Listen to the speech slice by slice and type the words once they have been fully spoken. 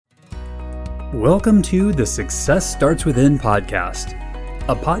Welcome to the Success Starts Within podcast,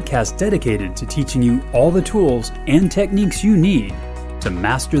 a podcast dedicated to teaching you all the tools and techniques you need to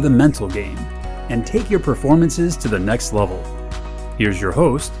master the mental game and take your performances to the next level. Here's your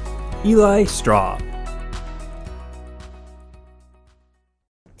host, Eli Straw.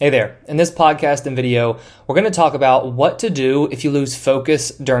 Hey there. In this podcast and video, we're going to talk about what to do if you lose focus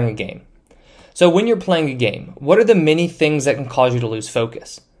during a game. So when you're playing a game, what are the many things that can cause you to lose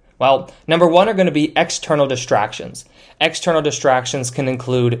focus? Well, number one are going to be external distractions. External distractions can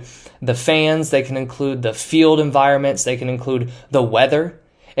include the fans, they can include the field environments, they can include the weather.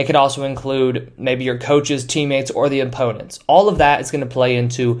 It could also include maybe your coaches, teammates, or the opponents. All of that is going to play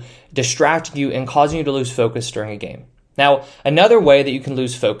into distracting you and causing you to lose focus during a game. Now, another way that you can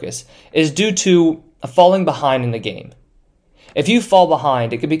lose focus is due to falling behind in the game. If you fall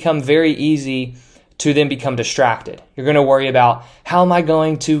behind, it can become very easy to then become distracted. You're going to worry about, how am I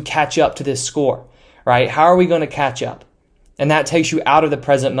going to catch up to this score, right? How are we going to catch up? And that takes you out of the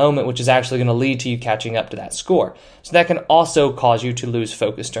present moment, which is actually going to lead to you catching up to that score. So that can also cause you to lose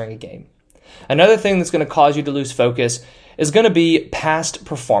focus during a game. Another thing that's going to cause you to lose focus is going to be past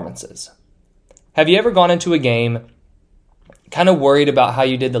performances. Have you ever gone into a game kind of worried about how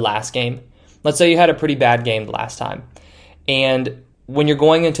you did the last game? Let's say you had a pretty bad game the last time. And when you're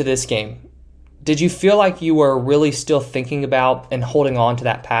going into this game, did you feel like you were really still thinking about and holding on to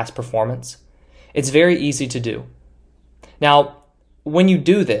that past performance? It's very easy to do. Now, when you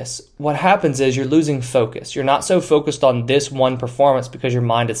do this, what happens is you're losing focus. You're not so focused on this one performance because your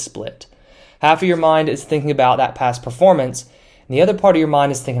mind is split. Half of your mind is thinking about that past performance, and the other part of your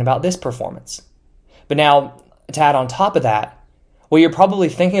mind is thinking about this performance. But now, to add on top of that, what you're probably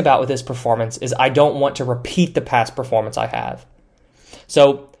thinking about with this performance is, I don't want to repeat the past performance I have.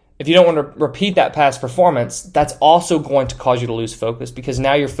 So, if you don't want to repeat that past performance, that's also going to cause you to lose focus because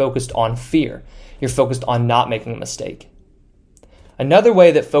now you're focused on fear. You're focused on not making a mistake. Another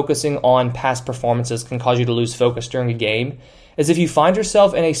way that focusing on past performances can cause you to lose focus during a game is if you find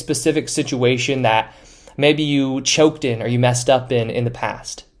yourself in a specific situation that maybe you choked in or you messed up in the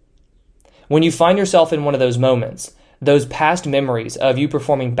past. When you find yourself in one of those moments, those past memories of you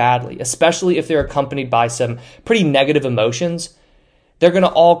performing badly, especially if they're accompanied by some pretty negative emotions, they're going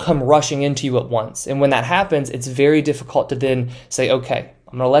to all come rushing into you at once. And when that happens, it's very difficult to then say, okay,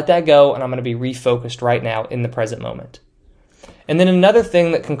 I'm going to let that go and I'm going to be refocused right now in the present moment. And then another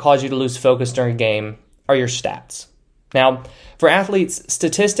thing that can cause you to lose focus during a game are your stats. Now, for athletes,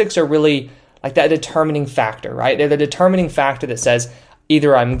 statistics are really like that determining factor, right? They're the determining factor that says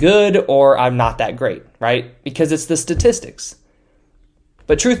either I'm good or I'm not that great, right? Because it's the statistics.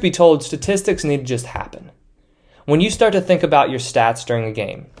 But truth be told, statistics need to just happen. When you start to think about your stats during a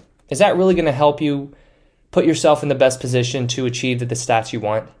game, is that really going to help you put yourself in the best position to achieve the stats you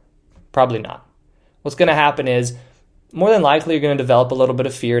want? Probably not. What's going to happen is, more than likely, you're going to develop a little bit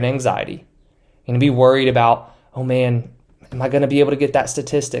of fear and anxiety. You're going to be worried about, oh man, am I going to be able to get that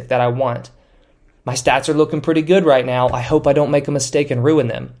statistic that I want? My stats are looking pretty good right now. I hope I don't make a mistake and ruin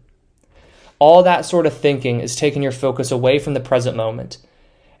them. All that sort of thinking is taking your focus away from the present moment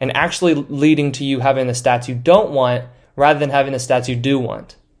and actually leading to you having the stats you don't want rather than having the stats you do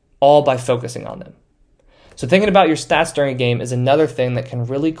want, all by focusing on them. So thinking about your stats during a game is another thing that can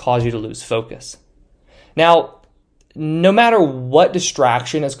really cause you to lose focus. Now, no matter what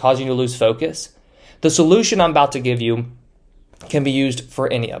distraction is causing you to lose focus, the solution I'm about to give you can be used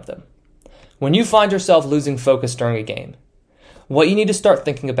for any of them. When you find yourself losing focus during a game, what you need to start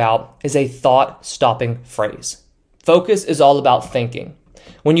thinking about is a thought-stopping phrase. Focus is all about thinking.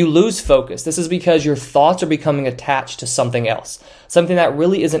 When you lose focus, this is because your thoughts are becoming attached to something else, something that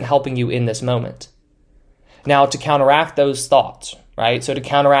really isn't helping you in this moment. Now, to counteract those thoughts, right? So to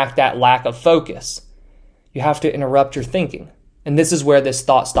counteract that lack of focus, you have to interrupt your thinking. And this is where this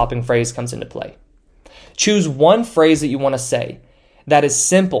thought-stopping phrase comes into play. Choose one phrase that you want to say that is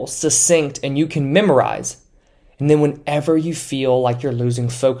simple, succinct, and you can memorize. And then whenever you feel like you're losing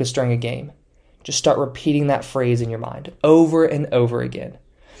focus during a game, just start repeating that phrase in your mind over and over again.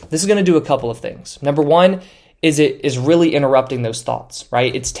 This is going to do a couple of things. Number one is it is really interrupting those thoughts,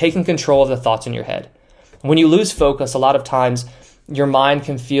 right? It's taking control of the thoughts in your head. When you lose focus, a lot of times your mind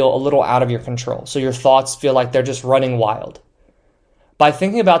can feel a little out of your control. So your thoughts feel like they're just running wild. By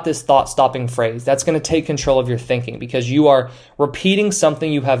thinking about this thought-stopping phrase, that's going to take control of your thinking because you are repeating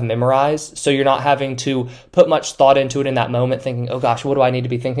something you have memorized, so you're not having to put much thought into it in that moment thinking, oh gosh, what do I need to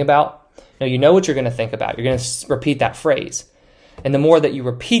be thinking about? No, you know what you're going to think about. You're going to repeat that phrase. And the more that you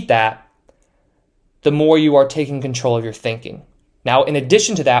repeat that, the more you are taking control of your thinking. Now, in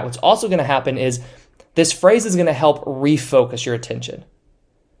addition to that, what's also going to happen is this phrase is going to help refocus your attention.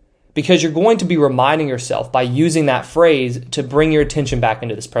 because you're going to be reminding yourself by using that phrase to bring your attention back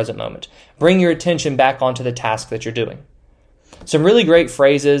into this present moment. Bring your attention back onto the task that you're doing. Some really great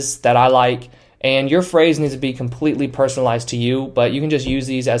phrases that I like, and your phrase needs to be completely personalized to you, but you can just use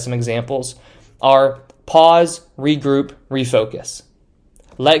these as some examples, are pause, regroup, refocus.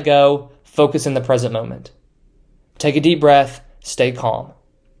 Let go, focus in the present moment. Take a deep breath, stay calm,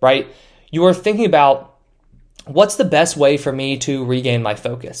 right? You are thinking about what's the best way for me to regain my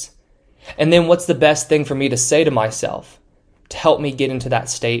focus? And then what's the best thing for me to say to myself to help me get into that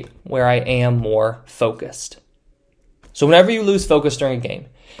state where I am more focused? So whenever you lose focus during a game,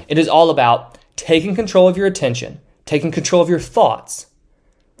 it is all about taking control of your attention, taking control of your thoughts,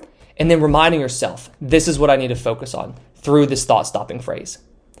 and then reminding yourself, this is what I need to focus on through this thought-stopping phrase.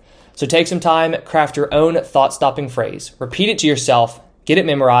 So take some time, craft your own thought-stopping phrase, repeat it to yourself, get it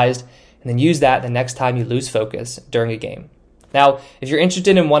memorized, and then use that the next time you lose focus during a game. Now, if you're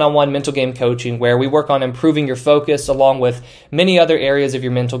interested in one-on-one mental game coaching where we work on improving your focus along with many other areas of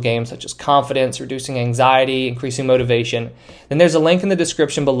your mental game such as confidence, reducing anxiety, increasing motivation, then there's a link in the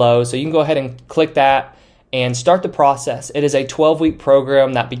description below, so you can go ahead and click that and start the process. It is a 12-week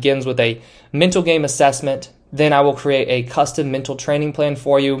program that begins with a mental game assessment. Then I will create a custom mental training plan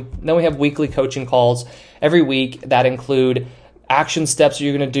for you. Then we have weekly coaching calls every week that include action steps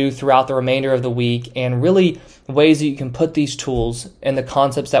you're going to do throughout the remainder of the week and really ways that you can put these tools and the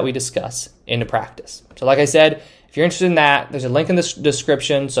concepts that we discuss into practice. So like I said, if you're interested in that, there's a link in the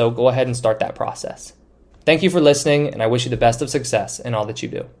description, so go ahead and start that process. Thank you for listening, and I wish you the best of success in all that you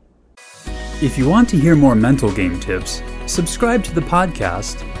do. If you want to hear more mental game tips, subscribe to the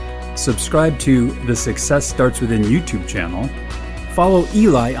podcast, subscribe to the Success Starts Within YouTube channel, follow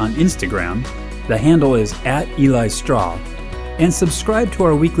Eli on Instagram, the handle is @EliStraw, and subscribe to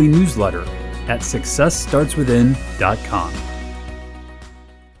our weekly newsletter at successstartswithin.com.